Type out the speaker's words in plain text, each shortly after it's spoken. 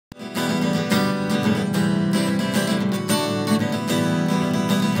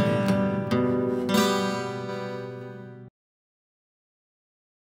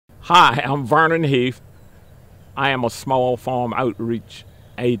Hi, I'm Vernon Heath. I am a small farm outreach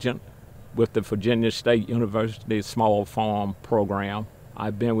agent with the Virginia State University Small Farm Program.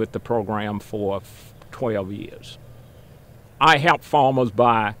 I've been with the program for 12 years. I help farmers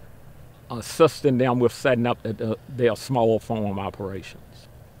by assisting them with setting up their small farm operations.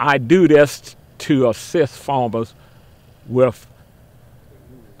 I do this to assist farmers with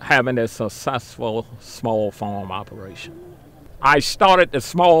having a successful small farm operation. I started the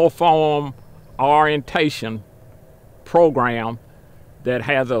small farm orientation program that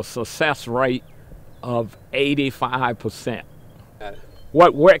has a success rate of 85%.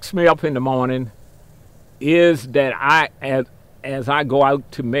 What wakes me up in the morning is that as I go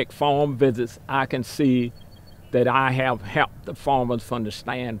out to make farm visits, I can see that I have helped the farmers from the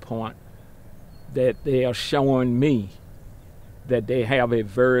standpoint that they are showing me that they have a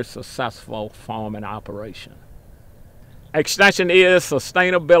very successful farming operation. Extension is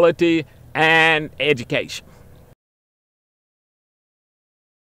sustainability and education.